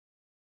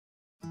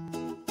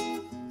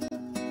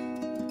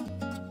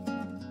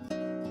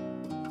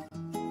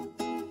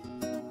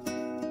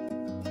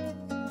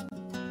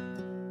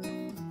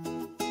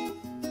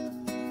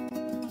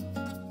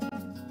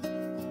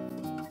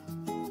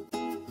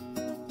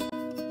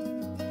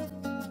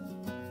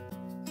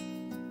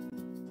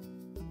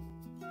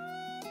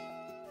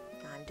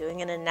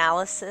Doing an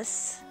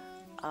analysis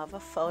of a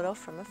photo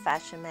from a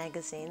fashion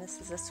magazine. This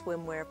is a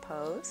swimwear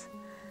pose,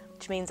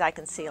 which means I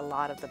can see a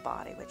lot of the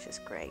body, which is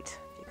great.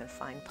 If you can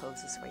find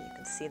poses where you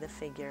can see the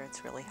figure,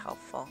 it's really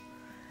helpful.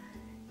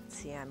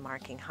 See, I'm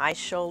marking high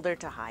shoulder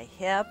to high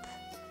hip,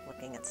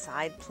 looking at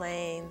side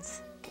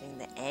planes, getting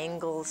the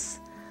angles,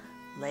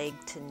 leg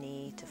to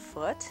knee to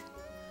foot.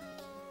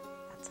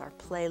 That's our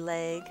play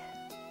leg.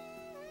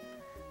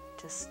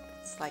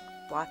 It's like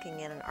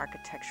blocking in an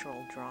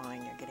architectural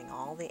drawing. You're getting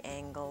all the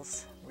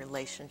angles,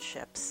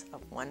 relationships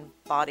of one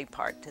body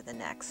part to the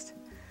next.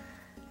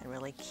 And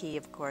really key,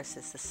 of course,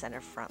 is the center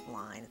front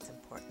line. It's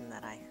important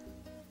that I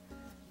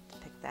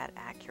depict that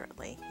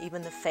accurately.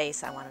 Even the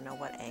face, I want to know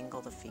what angle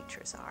the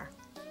features are.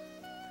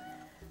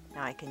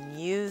 Now I can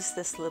use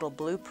this little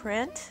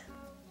blueprint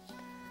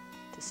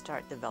to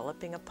start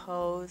developing a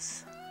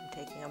pose.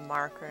 I'm taking a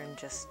marker and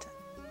just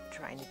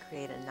trying to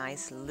create a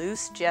nice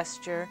loose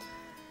gesture.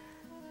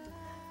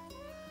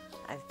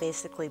 I've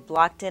basically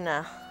blocked in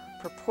a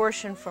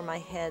proportion for my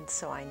head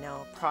so I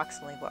know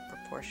approximately what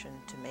proportion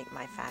to make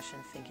my fashion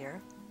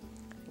figure.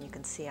 And you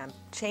can see I'm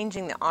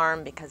changing the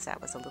arm because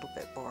that was a little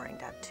bit boring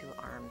to have two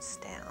arms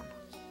down.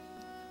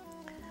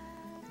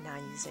 Now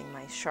using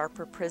my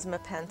sharper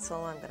Prisma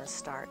pencil, I'm going to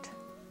start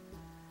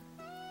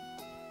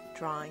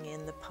drawing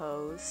in the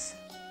pose.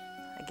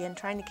 Again,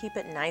 trying to keep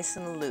it nice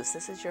and loose.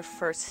 This is your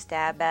first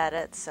stab at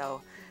it,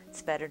 so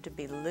it's better to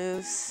be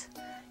loose.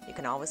 You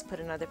can always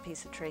put another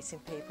piece of tracing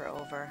paper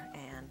over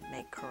and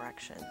make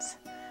corrections.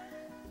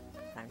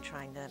 I'm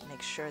trying to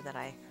make sure that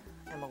I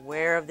am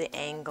aware of the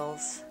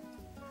angles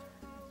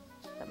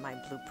that my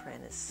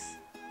blueprint is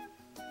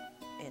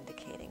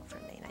indicating for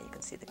me. Now you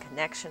can see the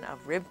connection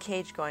of rib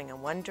cage going in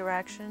one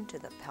direction to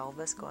the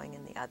pelvis going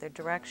in the other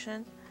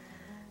direction.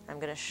 I'm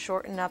going to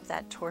shorten up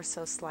that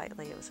torso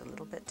slightly. It was a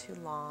little bit too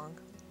long.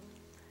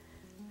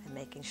 I'm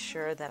making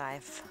sure that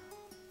I've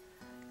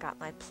got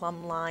my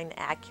plumb line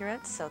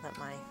accurate so that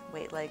my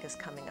weight leg is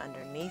coming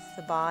underneath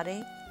the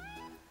body.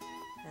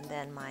 And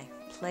then my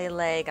play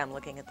leg, I'm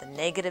looking at the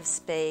negative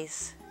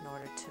space in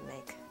order to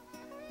make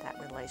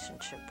that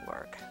relationship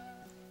work.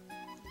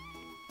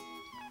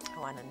 I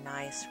want a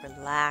nice,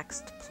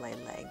 relaxed play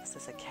leg. This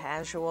is a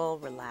casual,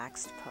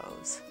 relaxed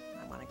pose.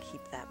 I want to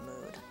keep that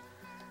mood.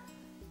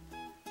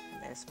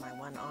 And there's my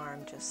one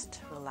arm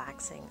just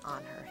relaxing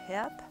on her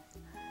hip.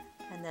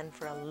 And then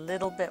for a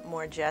little bit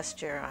more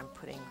gesture, I'm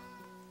putting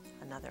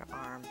another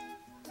arm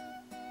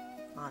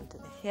onto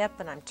the hip,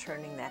 and I'm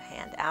turning that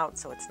hand out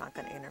so it's not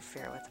going to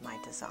interfere with my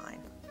design.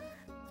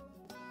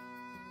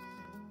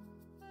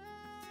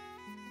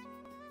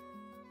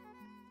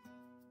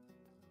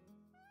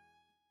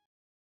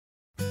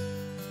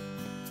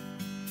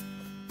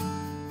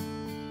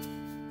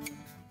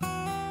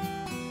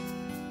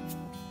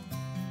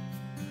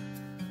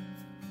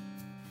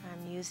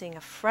 I'm using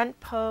a front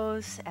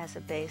pose as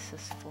a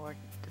basis for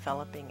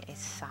developing a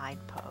side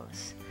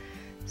pose.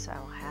 So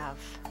I'll have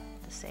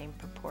the same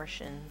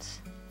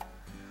proportions.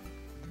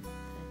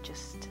 It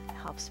just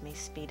helps me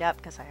speed up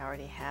because I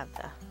already have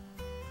the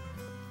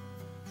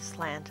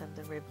slant of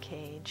the rib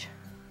cage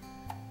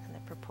and the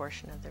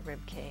proportion of the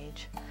rib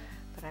cage.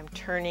 But I'm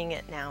turning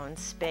it now in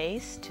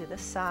space to the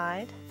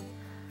side.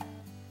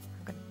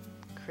 I'm going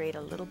to create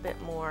a little bit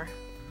more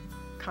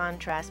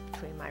contrast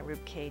between my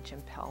rib cage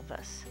and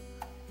pelvis.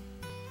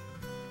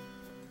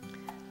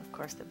 Of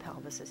course, the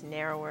pelvis is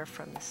narrower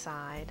from the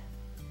side.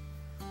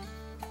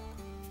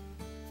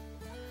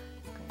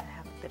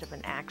 Bit of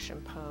an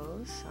action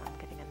pose, so I'm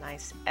getting a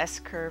nice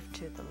S-curve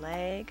to the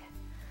leg,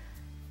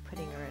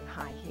 putting her in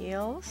high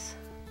heels,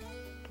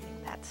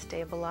 getting that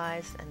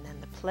stabilized, and then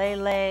the play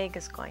leg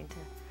is going to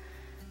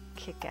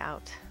kick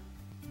out,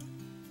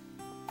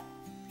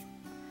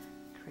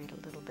 create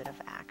a little bit of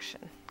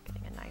action,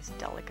 getting a nice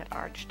delicate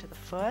arch to the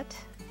foot.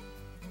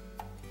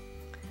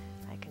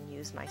 I can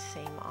use my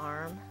same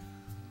arm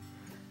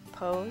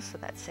pose, so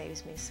that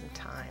saves me some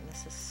time.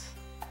 This is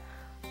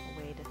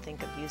way to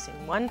think of using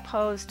one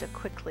pose to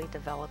quickly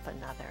develop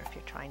another if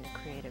you're trying to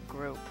create a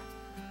group.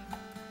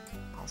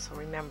 Also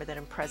remember that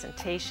in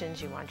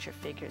presentations you want your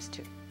figures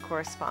to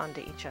correspond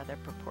to each other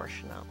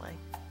proportionately.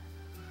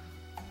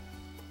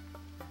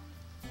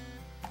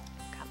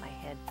 Got my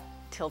head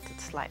tilted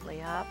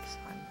slightly up, so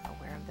I'm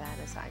aware of that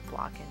as I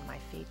block in my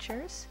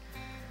features.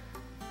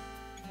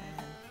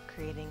 And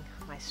creating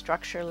my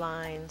structure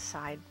line,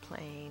 side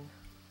plane.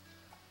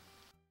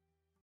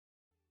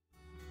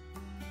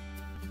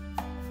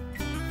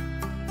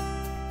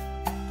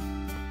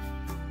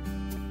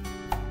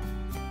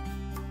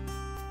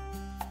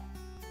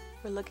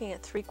 We're looking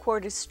at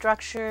three-quarter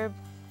structure.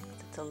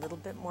 It's a little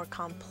bit more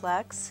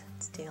complex.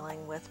 It's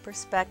dealing with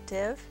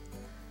perspective.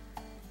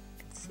 You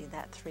can see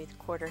that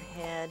three-quarter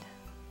head.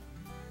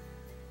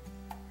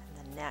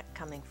 And the neck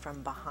coming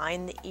from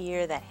behind the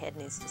ear. That head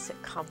needs to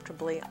sit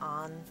comfortably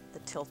on the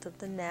tilt of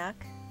the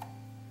neck.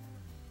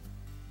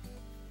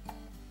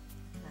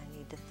 And I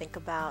need to think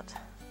about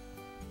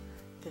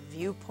the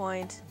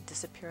viewpoint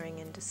disappearing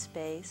into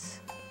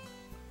space.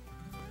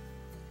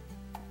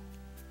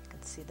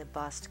 See the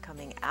bust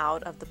coming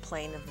out of the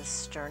plane of the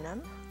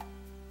sternum,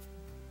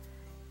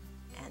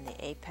 and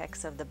the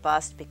apex of the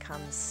bust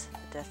becomes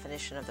the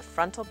definition of the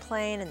frontal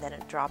plane, and then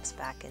it drops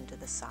back into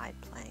the side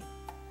plane.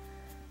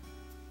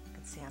 You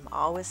can see I'm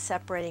always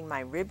separating my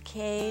rib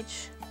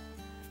cage,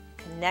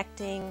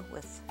 connecting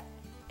with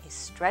a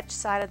stretched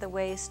side of the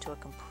waist to a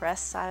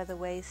compressed side of the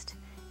waist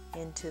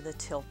into the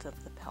tilt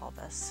of the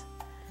pelvis,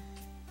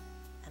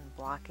 and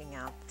blocking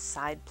out the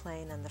side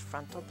plane and the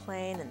frontal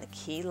plane, and the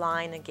key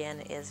line again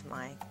is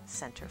my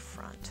center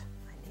front.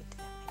 I need to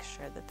make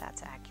sure that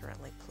that's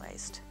accurately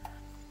placed.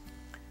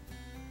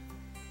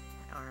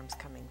 My arms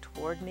coming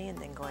toward me and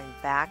then going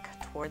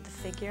back toward the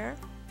figure.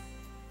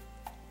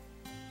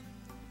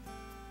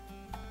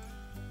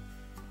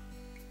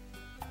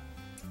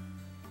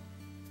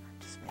 I'm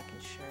just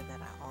making sure that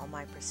all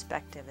my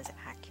perspective is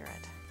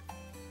accurate.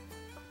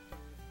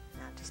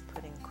 Now just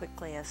putting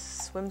quickly a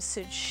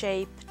swimsuit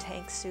shape,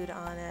 tank suit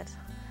on it.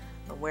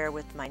 Aware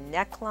with my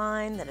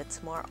neckline that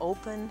it's more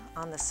open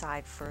on the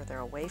side further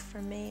away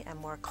from me and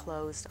more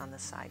closed on the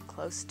side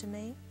close to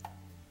me.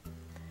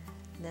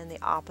 And then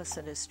the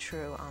opposite is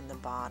true on the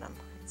bottom.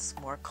 It's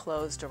more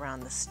closed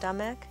around the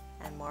stomach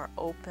and more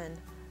open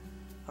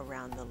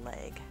around the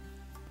leg.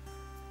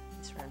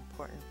 These are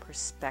important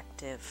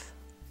perspective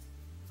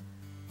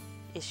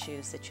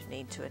issues that you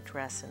need to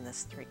address in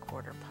this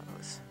three-quarter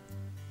pose.